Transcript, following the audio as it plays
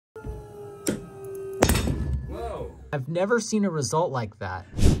I've never seen a result like that.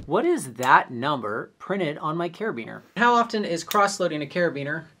 What is that number printed on my carabiner? How often is cross-loading a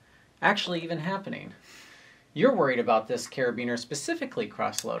carabiner actually even happening? You're worried about this carabiner specifically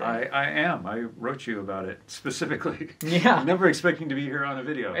cross-loading. I am. I wrote you about it specifically. Yeah. Never expecting to be here on a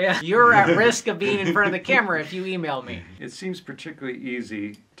video. Yeah. You're at risk of being in front of the camera if you email me. It seems particularly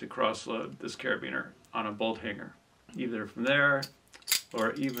easy to cross-load this carabiner on a bolt hanger, either from there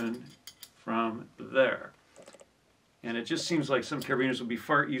or even from there. And it just seems like some carabiners will be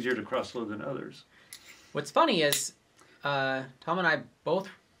far easier to cross-load than others. What's funny is Tom and I both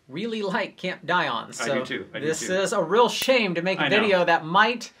really like Camp Dions. So I do too. This is a real shame to make a video that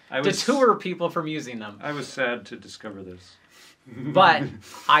might deter people from using them. I was sad to discover this. But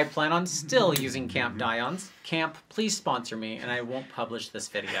I plan on still using Camp Dions. Camp, please sponsor me, and I won't publish this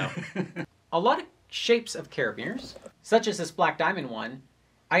video. A lot of shapes of carabiners, such as this black diamond one,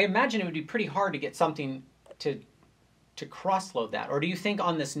 I imagine it would be pretty hard to get something to cross-load that. Or do you think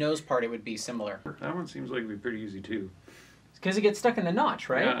on this nose part it would be similar? That one seems like it'd be pretty easy too. Because it gets stuck in the notch,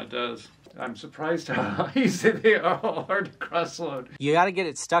 right? Yeah, it does. I'm surprised how easy they are, all hard to cross-load. You got to get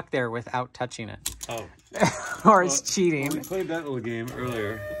it stuck there without touching it. Oh. Or it's cheating. Well, we played that little game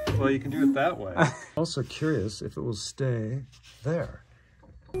earlier. Well, you can do it that way. Also curious if it will stay there.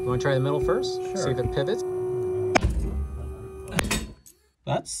 You want to try the middle first? Sure. See if it pivots.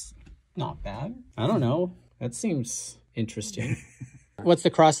 That's not bad. I don't know. That seems interesting. What's the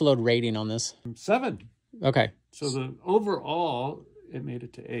cross-load rating on this? 7. Okay. So the overall, it made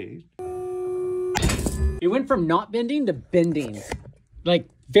it to 8. It went from not bending to bending, like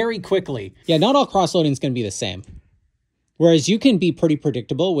very quickly. Yeah, not all cross-loading is going to be the same. Whereas you can be pretty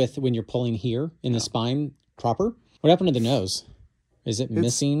predictable with when you're pulling here in the spine proper. What happened to the nose? Is it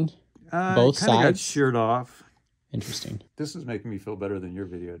missing both sides? Got sheared off. Interesting. This is making me feel better than your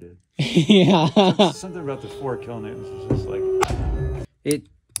video did. Yeah. Something about the 4 kilonewtons was just like... It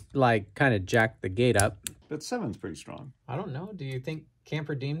like kind of jacked the gate up. But 7's pretty strong. I don't know. Do you think Camp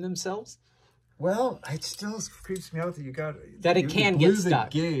redeemed themselves? Well, it still creeps me out that you got... That it can get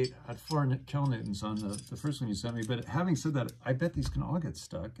stuck. The gate at 4 kilonewtons on the first one you sent me. But having said that, I bet these can all get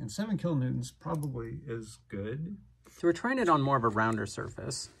stuck. And 7 kilonewtons probably is good. So we're trying it on more of a rounder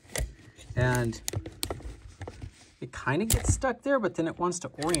surface. And it kind of gets stuck there, but then it wants to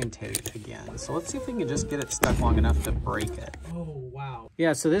orientate again. So let's see if we can just get it stuck long enough to break it. Oh, wow.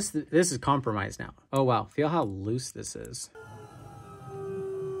 Yeah, so this is compromised now. Oh, wow. Feel how loose this is.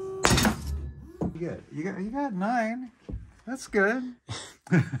 You got 9. That's good.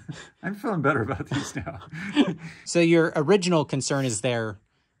 I'm feeling better about these now. So your original concern is there,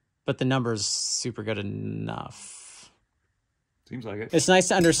 but the number's super good enough. Seems like it. It's nice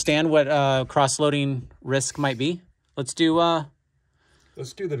to understand what cross-loading risk might be. Let's do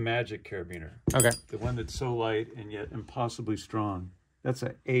the magic carabiner. Okay. The one that's so light and yet impossibly strong. That's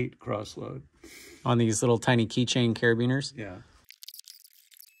an 8 cross-load. On these little tiny keychain carabiners? Yeah.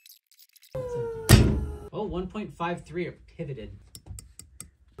 Oh, 1.53 are pivoted.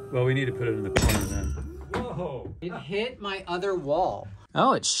 Well, we need to put it in the corner then. Whoa! It hit my other wall.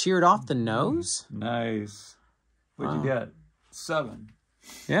 Oh, it sheared off the nose? Nice. What'd you get? 7.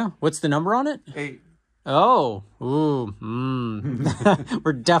 Yeah. What's the number on it? 8. Oh, ooh,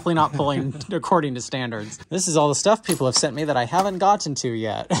 We're definitely not pulling according to standards. This is all the stuff people have sent me that I haven't gotten to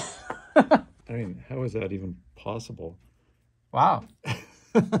yet. I mean, how is that even possible? Wow.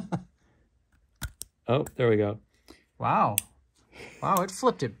 Oh, there we go. Wow. Wow, it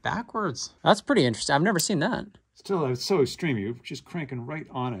flipped it backwards. That's pretty interesting. I've never seen that. Still, it's so extreme. You're just cranking right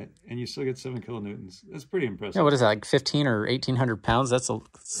on it, and you still get 7 kilonewtons. That's pretty impressive. Yeah, what is that, like 15 or 1,800 pounds? That's a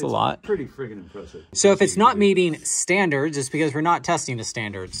lot. Pretty friggin' impressive. So if it's not meeting standards, it's because we're not testing to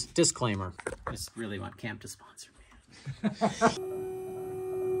standards. Disclaimer. I just really want Camp to sponsor me.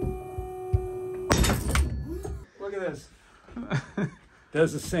 Look at this.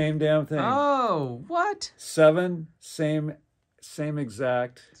 Does the same damn thing. Oh, what? 7, same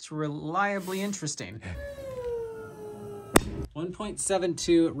exact. It's reliably interesting.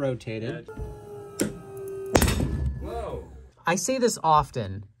 1.72 rotated. Whoa. I say this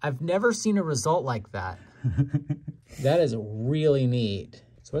often. I've never seen a result like that. That is really neat.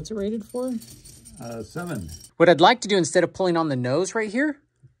 So what's it rated for? 7. What I'd like to do instead of pulling on the nose right here,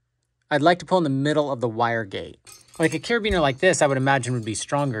 I'd like to pull in the middle of the wire gate. Like a carabiner like this, I would imagine would be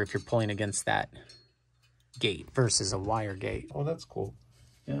stronger if you're pulling against that gate versus a wire gate. Oh, that's cool.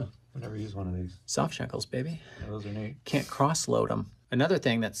 Yeah, I've never used one of these. Soft shackles, baby. Yeah, those are neat. Can't cross-load them. Another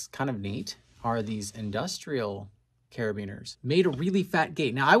thing that's kind of neat are these industrial carabiners. Made a really fat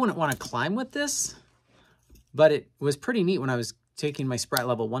gate. Now, I wouldn't want to climb with this, but it was pretty neat when I was taking my Sprat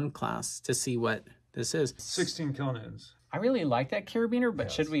Level 1 class to see what this is. 16 kilonewtons. I really like that carabiner, but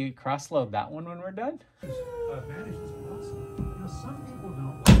Yes. should we cross-load that one when we're done? Advantage is awesome. You know, some people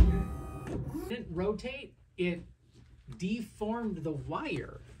don't like it. It didn't rotate, it deformed the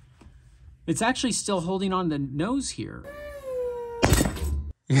wire. It's actually still holding on the nose here.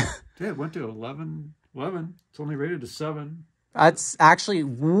 Yeah, it went to 11. It's only rated to 7. That's actually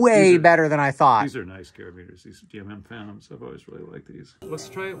way better than I thought. These are nice carabiners, these GMM Phantoms. I've always really liked these. Let's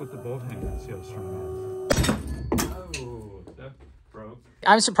try it with the bolt hanger and see how strong it is. Oh, that broke.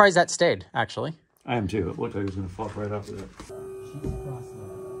 I'm surprised that stayed, actually. I am too. It looked like it was going to fall right off of there.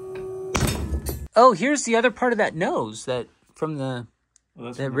 Oh, here's the other part of that nose that from the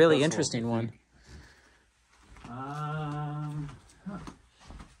Well, that really interesting one.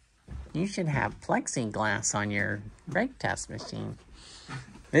 You should have plexiglass on your brake test machine.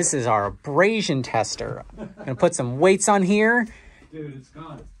 This is our abrasion tester. I'm gonna put some weights on here. Dude, it's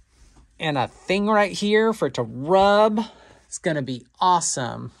gone. And a thing right here for it to rub. It's gonna be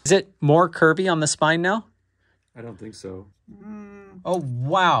awesome. Is it more curvy on the spine now? I don't think so. Oh,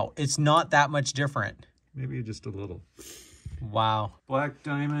 wow. It's not that much different. Maybe just a little. Wow. Black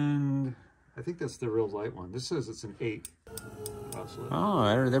diamond. I think that's the real light one. This says it's an 8.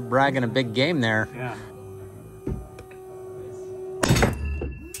 Oh, they're bragging a big game there. Yeah.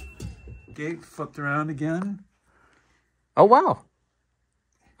 Gate flipped around again. Oh, wow.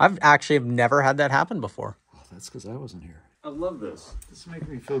 I've actually never had that happen before. Oh, that's because I wasn't here. I love this. This makes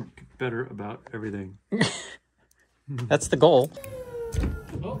me feel better about everything. That's the goal.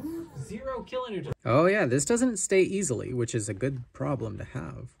 Oh, 0 kilonewtons. Oh, yeah. This doesn't stay easily, which is a good problem to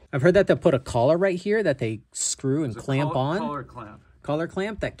have. I've heard that they'll put a collar right here that they screw and clamp on. Collar clamp. Collar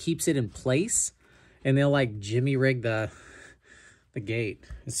clamp that keeps it in place. And they'll like jimmy rig the gate.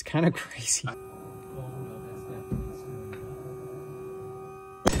 It's kind of crazy.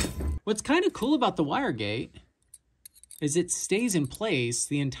 What's kind of cool about the wire gate is it stays in place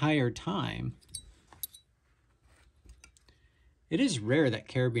the entire time. It is rare that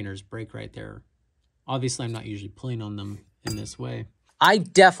carabiners break right there. Obviously, I'm not usually pulling on them in this way. I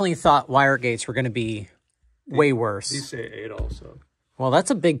definitely thought wire gates were going to be way worse. These say 8 also. Well, that's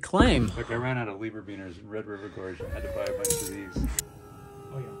a big claim. Like I ran out of Lieberbeaners in Red River Gorge and had to buy a bunch of these.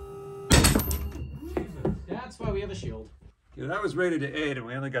 Oh, yeah. Jesus. That's why we have a shield. Yeah, that was rated to 8 and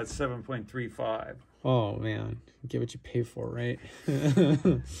we only got 7.35. Oh, man. Get what you pay for, right?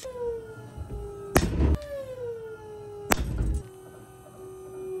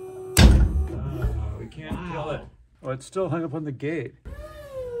 We can't kill it. Oh, it's still hung up on the gate.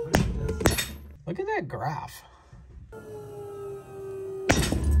 Look at that graph.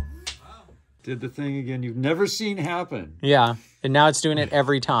 Did the thing again you've never seen happen. Yeah, and now it's doing it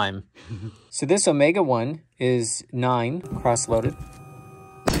every time. So this Omega one is 9 cross-loaded.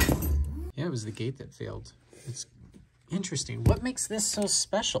 Yeah, it was the gate that failed. It's interesting. What makes this so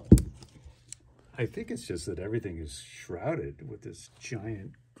special? I think it's just that everything is shrouded with this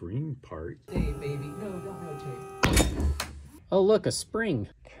giant green part. Hey, baby. No, don't rotate. Oh, look, a spring.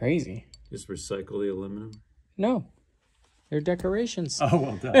 Crazy. Just recycle the aluminum. No, they're decorations. Oh,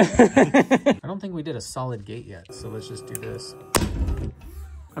 well done. I don't think we did a solid gate yet, so let's just do this.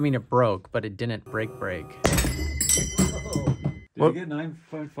 I mean, it broke, but it didn't break. Did you get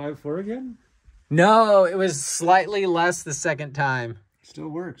 9.54 again? No, it was slightly less the second time. Still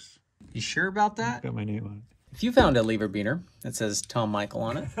works. You sure about that? Got my name on it. If you found a Lieberbeaner that says Tom Michael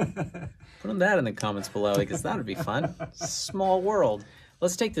on it, put in that in the comments below because that would be fun. Small world.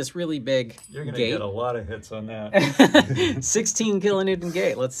 Let's take this really big You're gonna gate. get a lot of hits on that. 16 kilonewton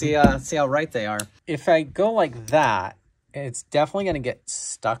gate. Let's see how right they are. If I go like that, it's definitely going to get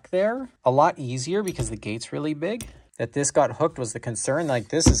stuck there. A lot easier because the gate's really big. That this got hooked was the concern. Like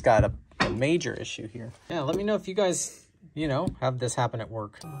this has got a major issue here. Yeah, let me know if you guys, you know, have this happen at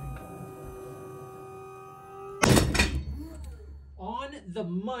work. On the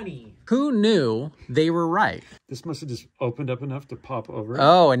money. Who knew they were right? This must have just opened up enough to pop over it.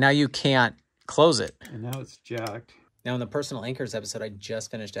 Oh, and now you can't close it. And now it's jacked. Now in the Personal Anchors episode I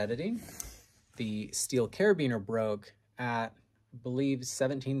just finished editing, the steel carabiner broke at, I believe,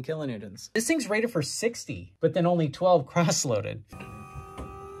 17 kilonewtons. This thing's rated for 60, but then only 12 cross-loaded. Shit,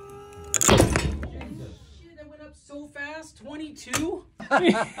 that went up so fast. 22?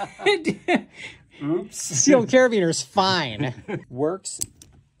 Oops. Steel carabiner's fine. Works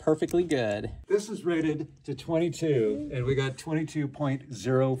perfectly good. This is rated to 22, and we got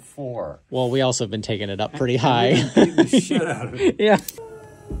 22.04. Well, we also have been taking it up pretty high. Beating the shit out of it. Yeah.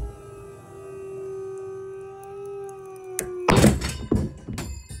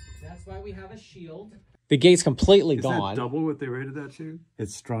 That's why we have a shield. The gate's completely Is gone. that double what they rated that to?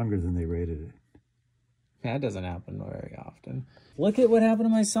 It's stronger than they rated it. That doesn't happen very often. Look at what happened to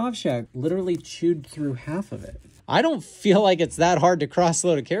my soft shack. Literally chewed through half of it. I don't feel like it's that hard to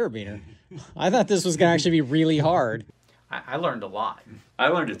cross-load a carabiner. I thought this was going to actually be really hard. I learned a lot. I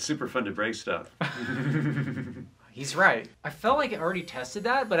learned it's super fun to break stuff. He's right. I felt like I already tested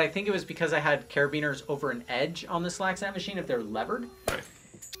that, but I think it was because I had carabiners over an edge on the slack snap machine if they're levered. Right.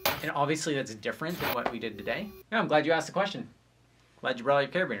 And obviously that's different than what we did today. Yeah, I'm glad you asked the question. Glad you brought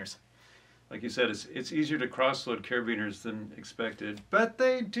out your carabiners. Like you said, it's easier to cross-load carabiners than expected, but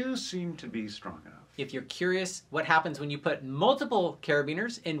they do seem to be strong enough. If you're curious what happens when you put multiple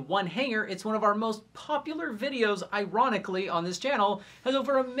carabiners in one hanger, it's one of our most popular videos, ironically, on this channel. Has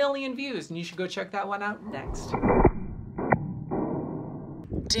over 1 million views, and you should go check that one out next.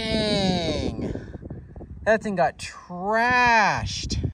 Dang. That thing got trashed.